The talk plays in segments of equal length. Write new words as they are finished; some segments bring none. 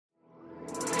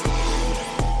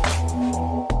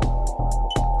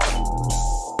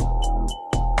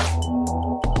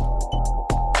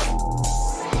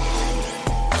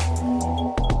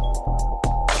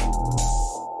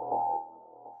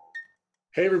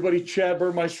Hey everybody, Chad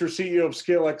Burmeister, CEO of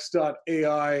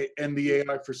ScaleX.ai and the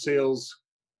AI for Sales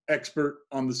expert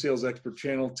on the Sales Expert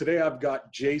channel. Today I've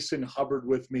got Jason Hubbard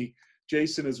with me.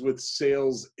 Jason is with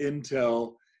Sales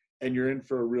Intel, and you're in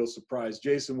for a real surprise.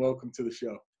 Jason, welcome to the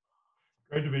show.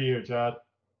 Great to be here, Chad.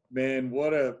 Man,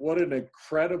 what an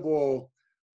incredible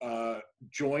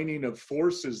joining of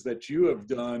forces that you have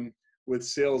done with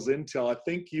Sales Intel. I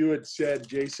think you had said,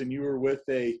 Jason, you were with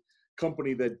a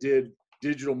company that did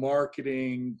digital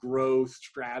marketing, growth,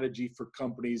 strategy for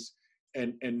companies,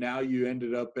 and now you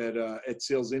ended up at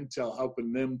Sales Intel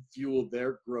helping them fuel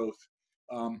their growth.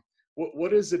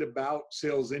 What is it about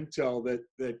Sales Intel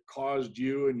that caused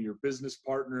you and your business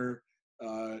partner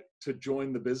to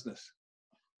join the business?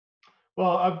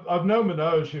 Well, I've known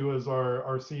Manoj, who was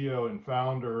our CEO and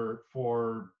founder,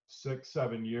 for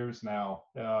 6-7 years now.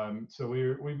 So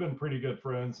we've been pretty good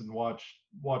friends and watched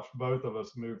both of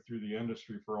us move through the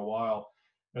industry for a while.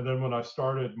 And then when I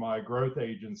started my growth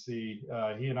agency,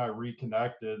 he and I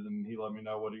reconnected, and he let me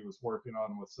know what he was working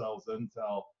on with Sales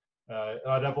Intel.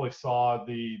 I definitely saw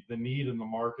the need in the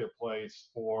marketplace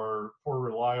for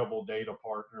reliable data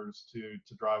partners to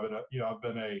drive it up. You know, I've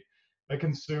been a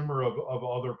consumer of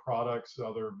other products,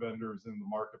 other vendors in the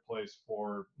marketplace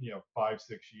for 5-6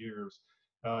 years.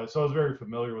 So I was very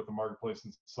familiar with the marketplace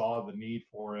and saw the need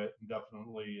for it, and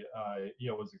definitely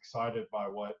was excited by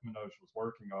what Manoj was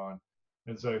working on.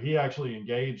 And so he actually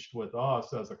engaged with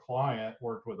us as a client,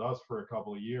 worked with us for a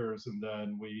couple of years, and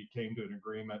then we came to an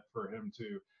agreement for him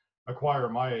to acquire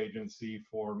my agency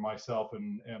for myself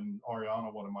and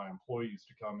Ariana, one of my employees,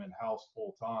 to come in-house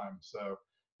full time. So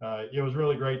it was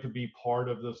really great to be part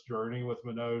of this journey with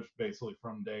Manoj, basically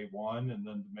from day one, and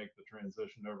then to make the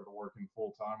transition over to working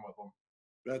full time with him.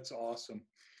 That's awesome.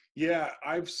 Yeah,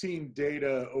 I've seen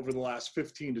data over the last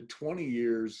 15 to 20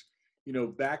 years. You know,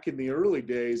 back in the early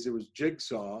days, it was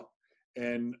Jigsaw.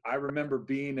 And I remember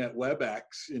being at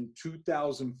WebEx in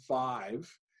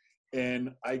 2005,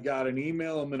 and I got an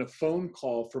email and then a phone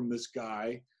call from this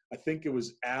guy. I think it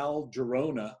was Al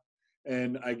Girona.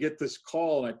 And I get this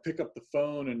call and I pick up the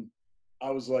phone and I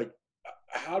was like,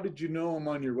 how did you know I'm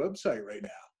on your website right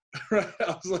now?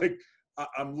 I was like,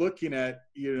 I'm looking at,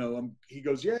 he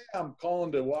goes, yeah, I'm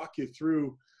calling to walk you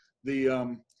through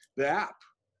the app.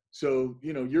 So,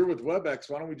 you're with WebEx,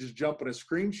 why don't we just jump on a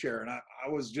screen share? And I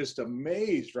was just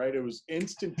amazed, right? It was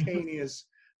instantaneous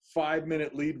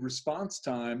 5-minute lead response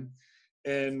time.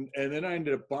 And then I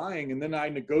ended up buying, and then I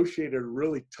negotiated a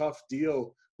really tough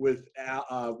deal with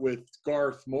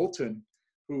Garth Moulton,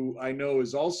 who I know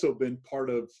has also been part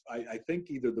of, I think,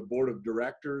 either the board of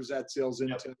directors at Sales Intel,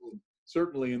 yep, and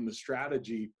certainly in the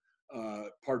strategy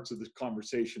parts of the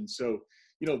conversation. So,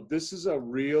 this is a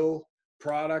real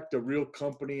product, a real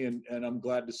company, and I'm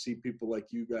glad to see people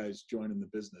like you guys joining the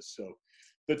business. So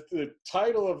the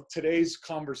title of today's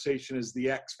conversation is The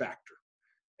X Factor,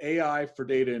 AI for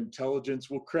Data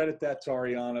Intelligence. We'll credit that to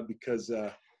Ariana because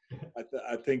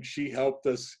I think she helped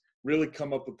us really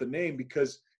come up with the name,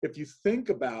 because if you think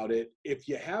about it, if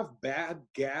you have bad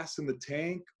gas in the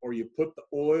tank or you put the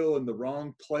oil in the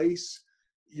wrong place,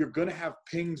 you're going to have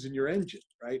pings in your engine,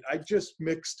 right? I just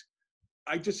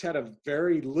had a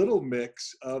very little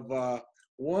mix of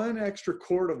one extra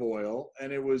quart of oil,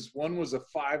 and one was a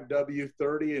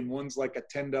 5W30 and one's like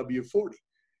a 10W40.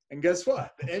 And guess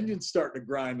what? The engine's starting to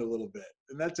grind a little bit,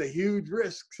 and that's a huge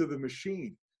risk to the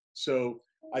machine. So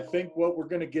I think what we're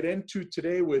going to get into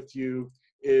today with you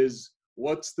is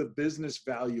what's the business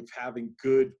value of having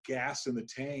good gas in the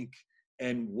tank,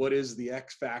 and what is the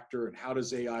X factor, and how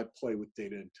does AI play with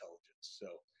data intelligence? So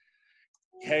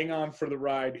hang on for the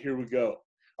ride. Here we go.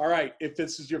 All right. If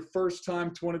this is your first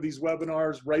time to one of these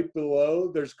webinars, right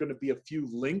below, there's going to be a few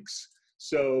links.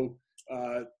 So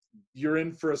you're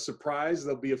in for a surprise.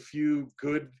 There'll be a few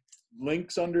good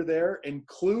links under there,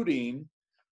 including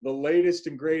the latest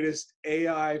and greatest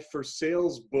AI for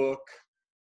Sales book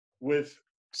with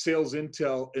Sales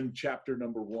Intel in chapter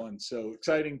number 1. So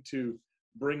exciting to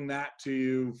bring that to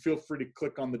you. Feel free to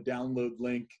click on the download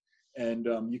link, and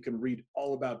you can read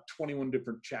all about 21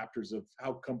 different chapters of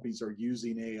how companies are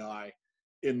using AI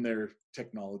in their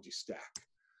technology stack.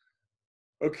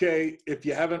 Okay, if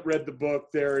you haven't read the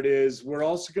book, there it is. We're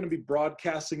also going to be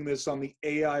broadcasting this on the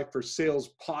AI for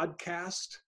Sales podcast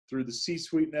through the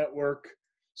C-Suite Network.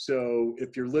 So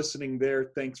if you're listening there,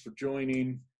 thanks for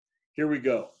joining. Here we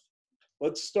go.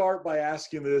 Let's start by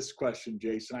asking this question,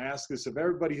 Jason. I ask this of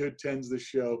everybody who attends the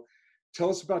show. Tell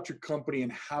us about your company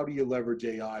and how do you leverage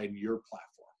AI in your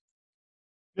platform?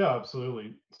 Yeah,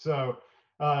 absolutely. So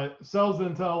Sales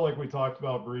Intel, like we talked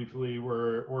about briefly,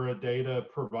 we're a data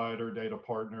provider, data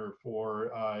partner for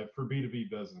B2B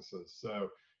businesses. So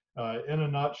In a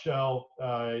nutshell,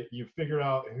 you figured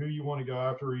out who you want to go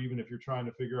after, or even if you're trying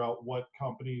to figure out what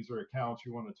companies or accounts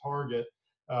you want to target.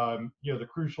 The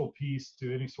crucial piece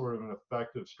to any sort of an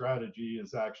effective strategy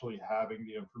is actually having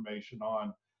the information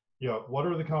on, what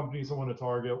are the companies I want to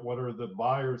target? What are the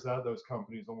buyers at those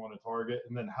companies I want to target?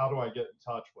 And then how do I get in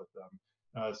touch with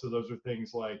them? So those are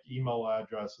things like email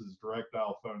addresses, direct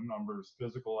dial phone numbers,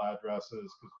 physical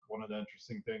addresses. Because one of the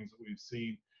interesting things that we've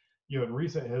seen, in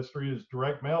recent history, is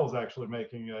direct mail is actually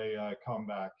making a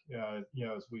comeback.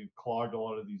 As we've clogged a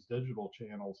lot of these digital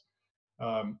channels.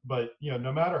 But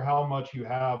no matter how much you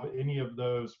have any of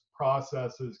those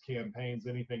processes, campaigns,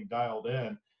 anything dialed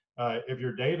in, if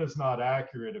your data is not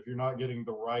accurate, if you're not getting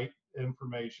the right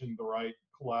information, the right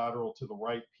collateral to the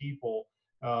right people,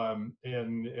 and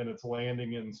it's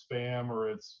landing in spam, or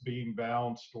it's being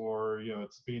bounced, or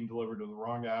it's being delivered to the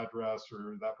wrong address,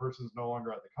 or that person's no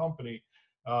longer at the company,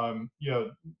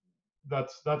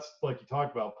 that's like you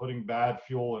talked about, putting bad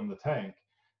fuel in the tank.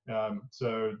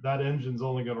 So that engine's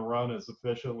only going to run as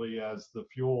efficiently as the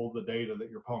fuel, the data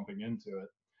that you're pumping into it.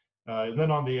 And then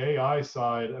on the AI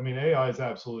side, I mean, AI is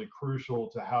absolutely crucial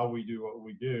to how we do what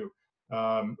we do.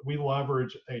 We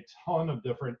leverage a ton of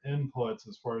different inputs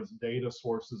as far as data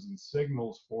sources and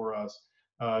signals for us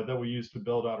that we use to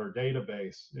build out our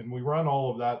database. And we run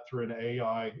all of that through an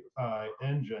AI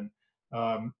engine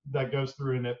that goes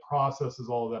through, and it processes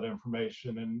all of that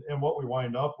information. And what we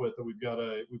wind up with that we've got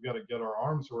to get our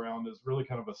arms around is really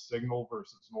kind of a signal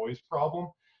versus noise problem.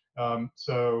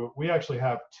 So we actually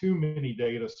have too many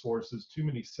data sources, too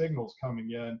many signals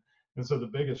coming in. And so the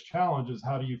biggest challenge is,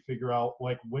 how do you figure out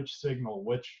like which signal,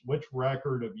 which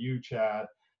record of you, Chad,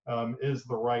 is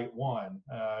the right one?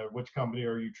 Which company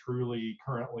are you truly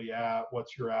currently at?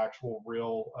 What's your actual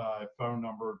real phone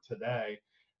number today?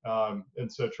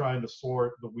 And so trying to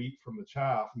sort the wheat from the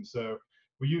chaff. And so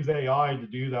we use AI to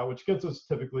do that, which gets us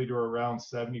typically to around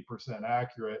 70%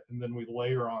 accurate. And then we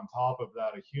layer on top of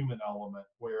that a human element,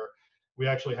 where we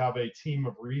actually have a team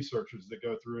of researchers that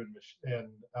go through and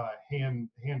hand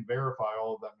verify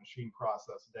all of that machine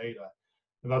process data.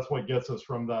 And that's what gets us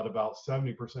from that about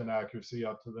 70% accuracy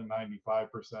up to the 95%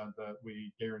 that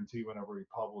we guarantee whenever we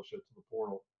publish it to the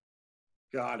portal.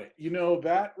 Got it.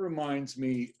 That reminds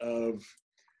me of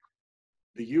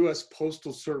the U.S.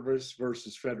 Postal Service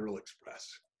versus Federal Express.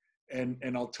 And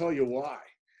I'll tell you why.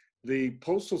 The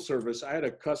Postal Service, I had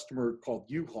a customer called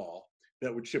U-Haul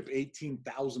that would ship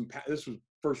 18,000 this was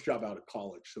first job out of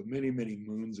college, so many, many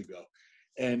moons ago.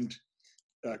 And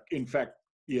in fact,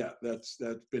 yeah, that's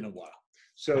been a while.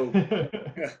 So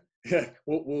yeah,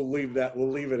 we'll leave that. We'll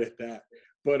leave it at that.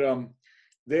 But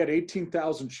they had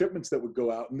 18,000 shipments that would go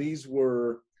out, and these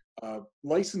were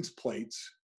license plates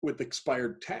with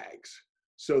expired tags.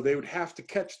 So they would have to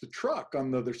catch the truck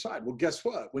on the other side. Well, guess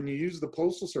what? When you use the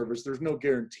Postal Service, there's no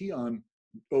guarantee on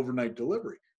overnight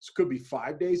delivery. This could be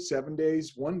 5 days, 7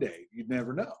 days, 1 day. You'd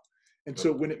never know. And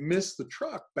so when it missed the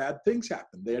truck, bad things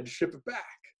happened. They had to ship it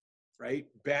back, right?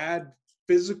 Bad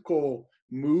physical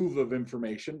move of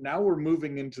information. Now we're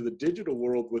moving into the digital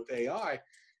world with AI.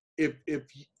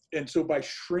 And so by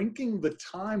shrinking the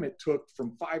time it took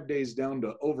from 5 days down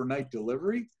to overnight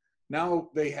delivery, now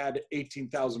they had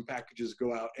 18,000 packages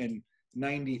go out, and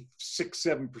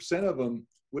 96-7% of them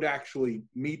would actually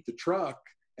meet the truck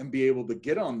and be able to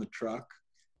get on the truck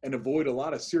and avoid a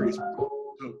lot of serious problems.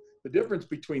 So the difference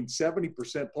between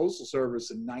 70% Postal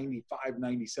Service and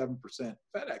 95-97%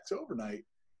 FedEx overnight,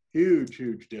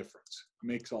 huge difference.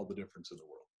 Makes all the difference in the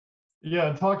world. Yeah,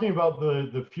 and talking about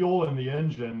the fuel in the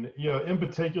engine, in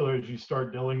particular, as you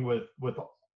start dealing with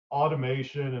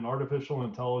automation and artificial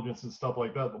intelligence and stuff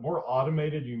like that, the more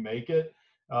automated you make it,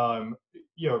 kind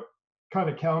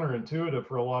of counterintuitive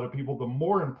for a lot of people, the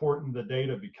more important the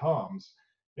data becomes.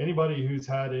 Anybody who's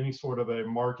had any sort of a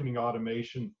marketing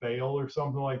automation fail or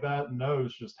something like that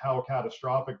knows just how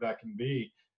catastrophic that can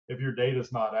be if your data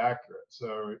is not accurate.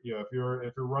 So if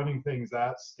you're running things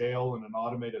at scale in an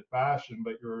automated fashion,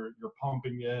 but you're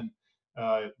pumping in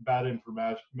bad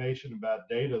information and bad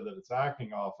data that it's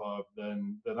acting off of,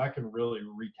 then that can really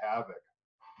wreak havoc.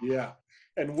 Yeah,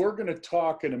 and we're going to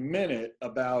talk in a minute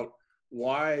about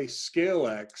why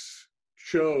ScaleX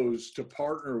chose to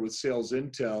partner with Sales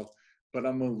Intel, but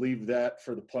I'm going to leave that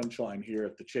for the punchline here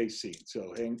at the chase scene.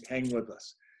 So hang with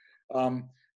us.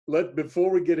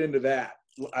 Before we get into that,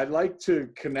 I'd like to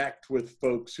connect with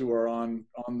folks who are on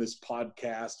this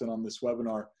podcast and on this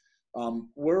webinar.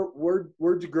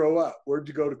 Where'd you grow up? Where'd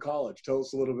you go to college? Tell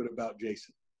us a little bit about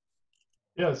Jason.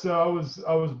 Yeah, so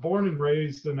I was born and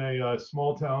raised in a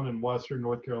small town in western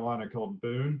North Carolina called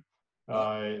Boone.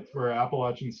 It's where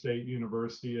Appalachian State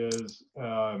University is.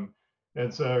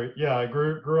 And so, yeah, I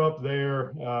grew up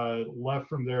there. Left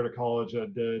from there to college. I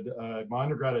did my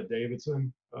undergrad at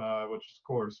Davidson, which is, of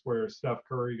course, where Steph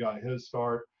Curry got his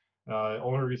start.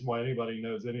 Only reason why anybody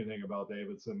knows anything about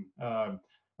Davidson.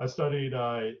 I studied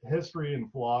history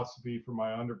and philosophy for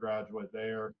my undergraduate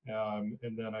there, and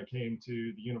then I came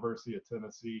to the University of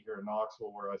Tennessee here in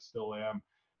Knoxville, where I still am,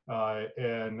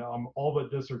 and I'm all but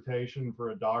dissertation for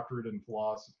a doctorate in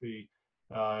philosophy.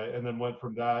 And then went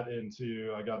from that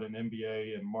into I got an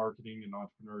MBA in marketing and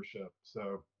entrepreneurship.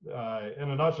 So, in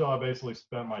a nutshell, I basically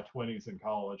spent my 20s in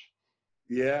college.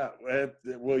 Yeah,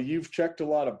 well, you've checked a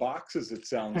lot of boxes, it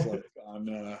sounds like,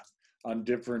 on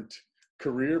different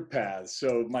career paths.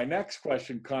 So my next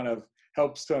question kind of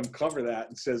helps to uncover that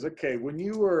and says, okay, when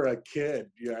you were a kid,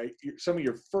 some of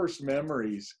your first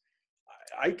memories,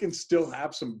 I can still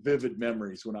have some vivid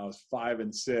memories when I was 5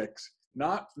 and 6.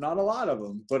 Not a lot of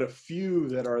them, but a few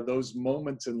that are those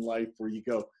moments in life where you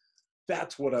go,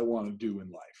 that's what I want to do in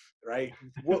life, right?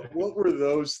 What were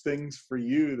those things for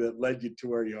you that led you to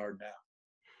where you are now?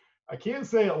 I can't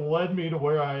say it led me to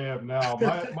where I am now.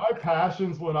 My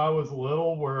passions when I was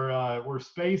little were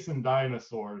space and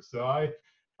dinosaurs. So I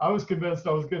was convinced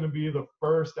I was going to be the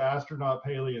first astronaut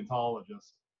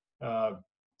paleontologist. Uh,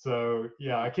 so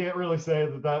yeah, I can't really say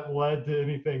that that led to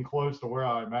anything close to where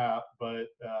I'm at, but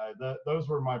those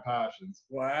were my passions.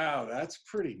 Wow, that's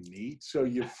pretty neat. So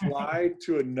you fly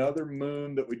to another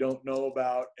moon that we don't know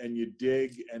about, and you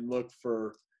dig and look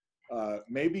for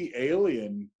maybe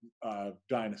alien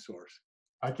dinosaurs.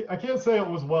 I can't say it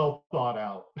was well thought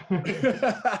out.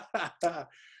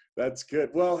 That's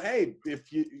good. Well, hey,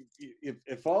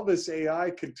 if all this AI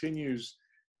continues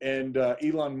and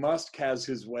Elon Musk has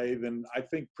his way, then I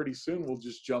think pretty soon we'll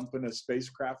just jump in a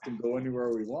spacecraft and go anywhere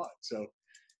we want. So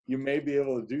you may be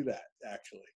able to do that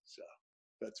actually. So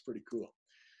that's pretty cool.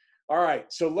 All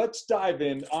right, so let's dive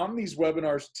in. On these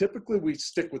webinars, typically we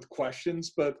stick with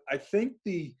questions, but I think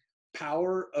the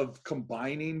power of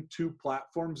combining two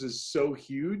platforms is so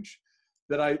huge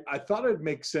that I thought it'd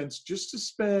make sense just to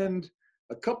spend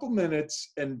a couple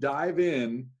minutes and dive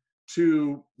in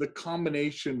to the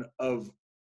combination of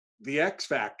the X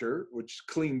factor, which is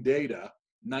clean data,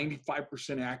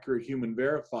 95% accurate, human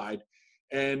verified,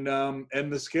 and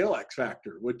the scale X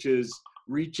factor, which is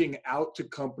reaching out to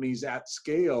companies at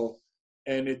scale,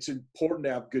 and it's important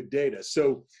to have good data.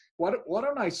 So why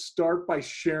don't I start by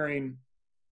sharing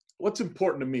what's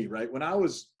important to me, right? When I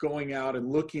was going out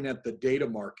and looking at the data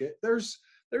market, there's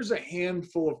a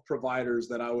handful of providers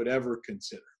that I would ever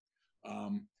consider.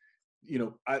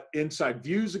 Inside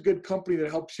View is a good company that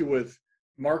helps you with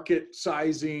market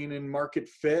sizing and market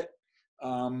fit.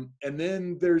 And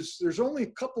then there's only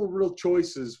a couple of real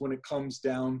choices when it comes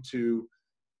down to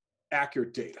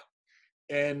accurate data.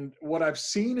 And what I've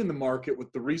seen in the market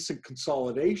with the recent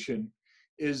consolidation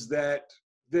is that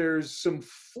there's some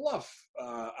fluff,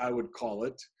 I would call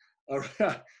it,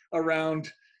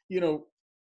 around,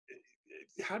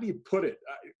 how do you put it?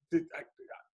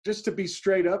 Just to be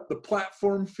straight up, the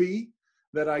platform fee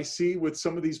that I see with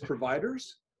some of these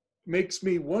providers makes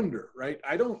me wonder, right?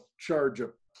 I don't charge a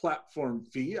platform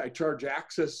fee. I charge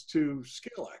access to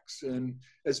ScaleX. And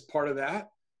as part of that,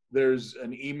 there's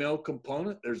an email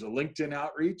component, there's a LinkedIn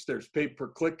outreach, there's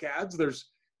pay-per-click ads, there's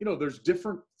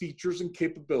different features and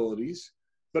capabilities.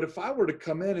 But if I were to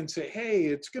come in and say, hey,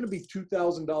 it's going to be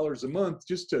 $2,000 a month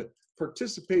just to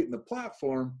participate in the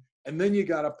platform, and then you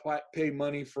got to pay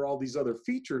money for all these other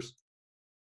features,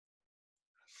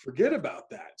 forget about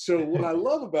that. So what I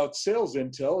love about Sales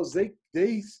Intel is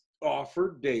they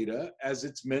offer data as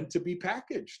it's meant to be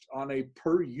packaged on a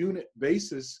per unit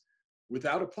basis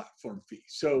without a platform fee.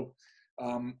 So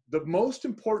the most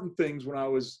important things when I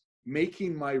was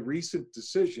making my recent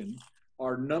decision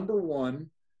are, number one,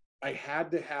 I had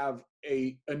to have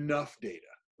enough data,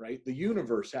 right? The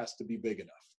universe has to be big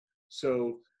enough.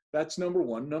 So that's number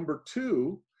one. Number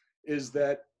two is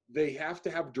that they have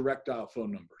to have direct dial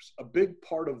phone numbers. A big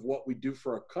part of what we do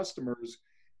for our customers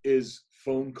is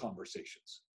phone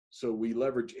conversations. So we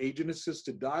leverage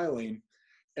agent-assisted dialing,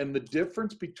 and the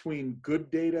difference between good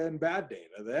data and bad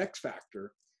data, the X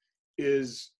factor,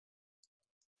 is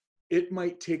it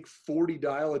might take 40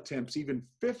 dial attempts, even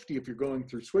 50 if you're going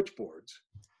through switchboards,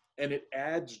 and it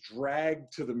adds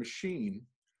drag to the machine.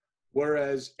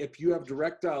 Whereas if you have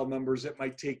direct dial numbers, it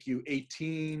might take you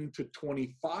 18 to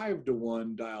 25 to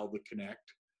 1 dial to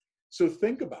connect. So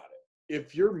think about it.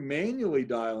 If you're manually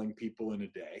dialing people in a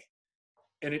day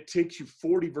and it takes you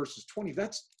 40 versus 20,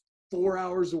 that's 4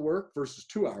 hours of work versus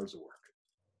 2 hours of work.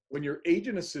 When you're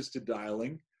agent assisted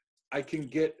dialing, I can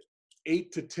get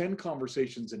 8 to 10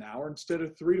 conversations an hour instead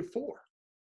of 3 to 4.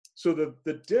 So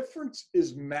the difference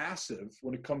is massive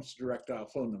when it comes to direct dial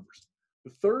phone numbers.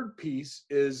 The third piece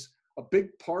is a big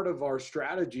part of our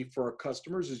strategy for our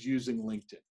customers is using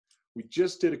LinkedIn. We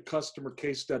just did a customer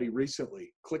case study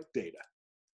recently, Click Data,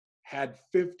 had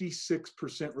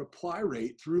 56% reply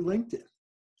rate through LinkedIn.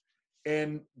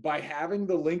 And by having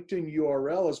the LinkedIn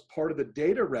URL as part of the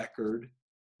data record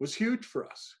was huge for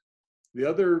us. The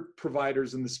other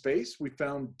providers in the space we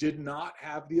found did not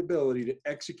have the ability to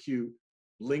execute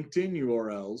LinkedIn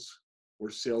URLs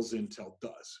where Sales Intel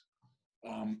does.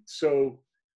 So,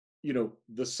 you know,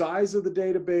 the size of the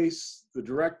database, the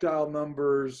direct dial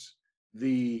numbers,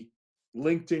 the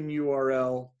LinkedIn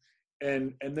URL,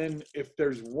 and then if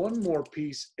there's one more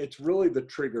piece, it's really the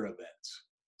trigger events.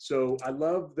 So I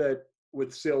love that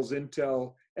with Sales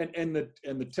Intel and the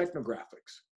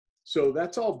technographics. So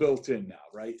that's all built in now,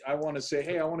 right? I want to say,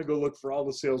 hey, I want to go look for all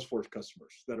the Salesforce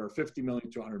customers that are 50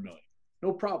 million to 100 million.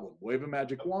 No problem. Wave a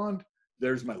magic wand.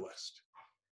 There's my list.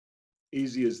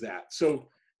 Easy as that. So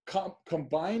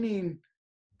combining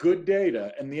good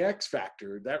data and the X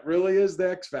factor, that really is the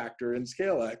X factor in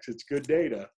ScaleX. It's good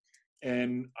data.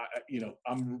 And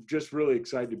I'm just really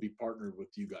excited to be partnered with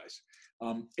you guys.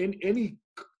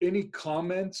 Any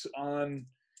comments on,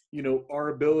 our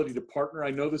ability to partner?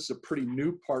 I know this is a pretty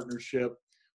new partnership.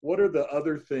 What are the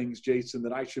other things, Jason,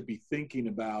 that I should be thinking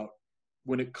about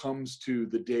when it comes to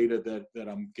the data that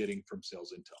I'm getting from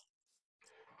Sales Intel?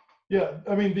 Yeah,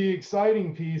 I mean, the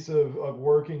exciting piece of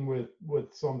working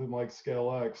with something like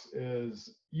ScaleX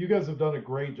is you guys have done a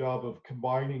great job of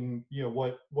combining,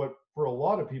 what for a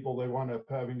lot of people, they wind up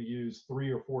having to use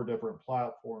 3 or 4 different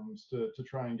platforms to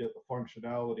try and get the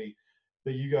functionality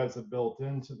that you guys have built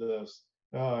into this.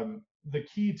 The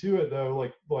key to it, though,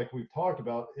 like we've talked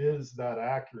about, is that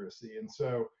accuracy. And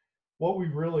so what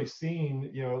we've really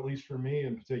seen, at least for me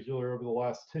in particular, over the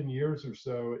last 10 years or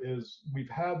so, is we've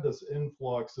had this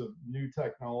influx of new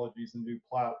technologies and new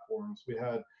platforms. We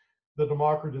had the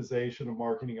democratization of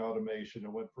marketing automation.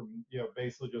 It went from,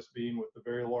 basically just being with the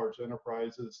very large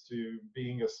enterprises to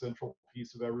being a central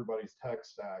piece of everybody's tech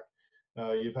stack.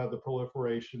 You've had the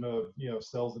proliferation of,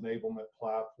 sales enablement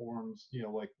platforms,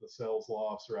 like the Sales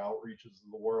Lofts or Outreaches of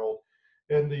the world.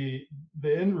 And the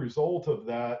end result of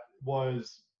that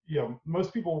was,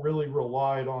 most people really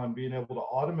relied on being able to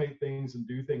automate things and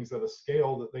do things at a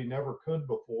scale that they never could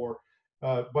before,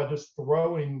 by just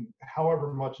throwing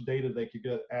however much data they could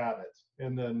get at it,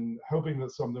 and then hoping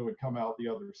that something would come out the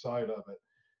other side of it.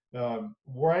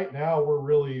 Right now, we're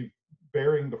really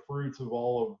bearing the fruits of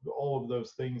all of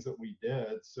those things that we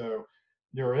did. So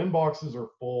your inboxes are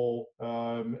full.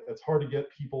 It's hard to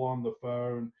get people on the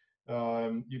phone.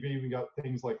 You've even got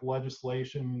things like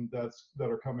legislation that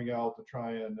are coming out to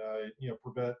try and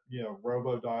prevent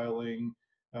robo dialing.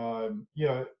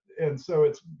 And so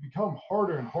it's become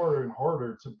harder and harder and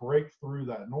harder to break through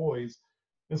that noise.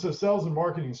 And so sales and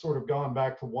marketing sort of gone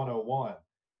back to 101.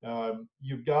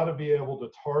 You've got to be able to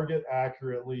target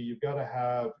accurately. You've got to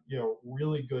have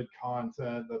really good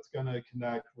content that's going to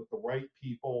connect with the right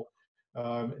people,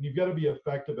 and you've got to be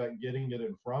effective at getting it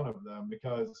in front of them,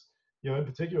 because in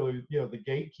particular, the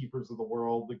gatekeepers of the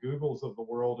world, the Googles of the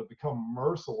world, have become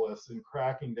merciless in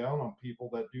cracking down on people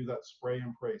that do that spray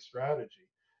and pray strategy.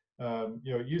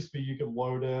 It used to be you could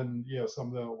load in,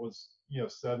 something that was,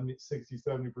 70, 60,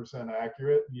 70%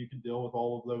 accurate, and you could deal with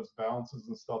all of those bounces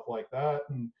and stuff like that,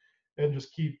 and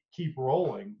just keep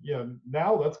rolling.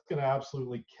 Now that's going to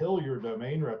absolutely kill your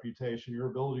domain reputation, your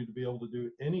ability to be able to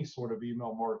do any sort of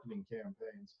email marketing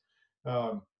campaigns.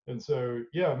 And so,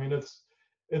 I mean,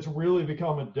 it's really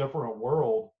become a different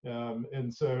world.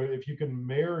 And so if you can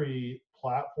marry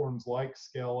platforms like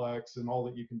ScaleX and all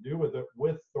that you can do with it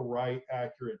with the right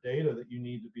accurate data that you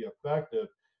need to be effective,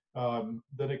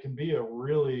 then it can be a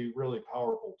really, really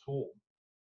powerful tool.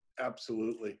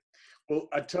 Absolutely. Well,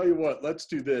 I tell you what, let's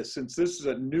do this. Since this is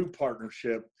a new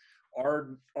partnership,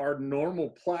 our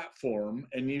normal platform,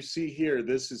 and you see here,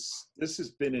 this has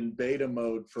been in beta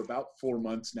mode for about 4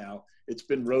 months now. It's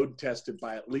been road tested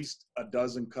by at least a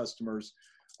dozen customers.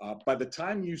 By the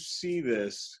time you see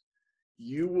this,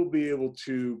 you will be able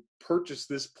to purchase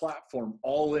this platform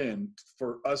all in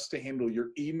for us to handle your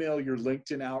email, your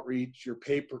LinkedIn outreach, your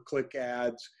pay-per-click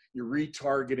ads, your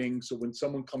retargeting. So when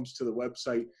someone comes to the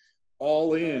website,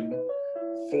 all in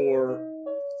for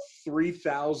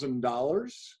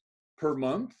 $3,000 per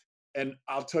month. And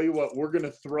I'll tell you what, we're going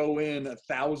to throw in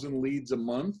 1,000 leads a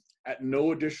month at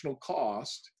no additional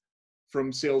cost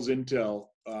from Sales Intel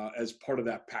as part of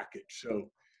that package.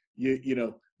 So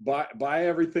buy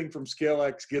everything from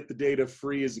ScaleX, get the data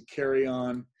free as a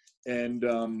carry-on, and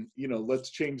let's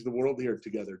change the world here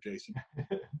together, Jason.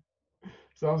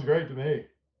 Sounds great to me.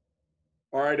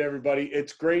 All right, everybody.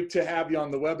 It's great to have you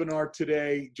on the webinar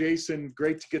today. Jason,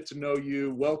 great to get to know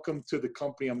you. Welcome to the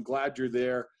company. I'm glad you're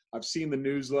there. I've seen the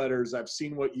newsletters. I've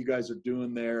seen what you guys are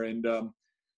doing there. And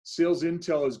Sales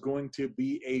Intel is going to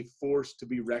be a force to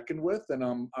be reckoned with. And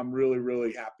I'm really,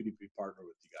 really happy to be partnered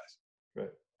with you guys.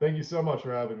 Great. Thank you so much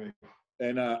for having me.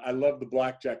 And I love the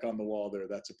blackjack on the wall there.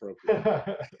 That's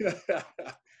appropriate.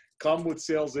 Come with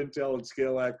Sales Intel and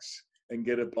ScaleX and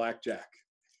get a blackjack.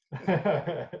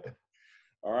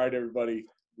 All right, everybody,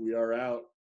 we are out.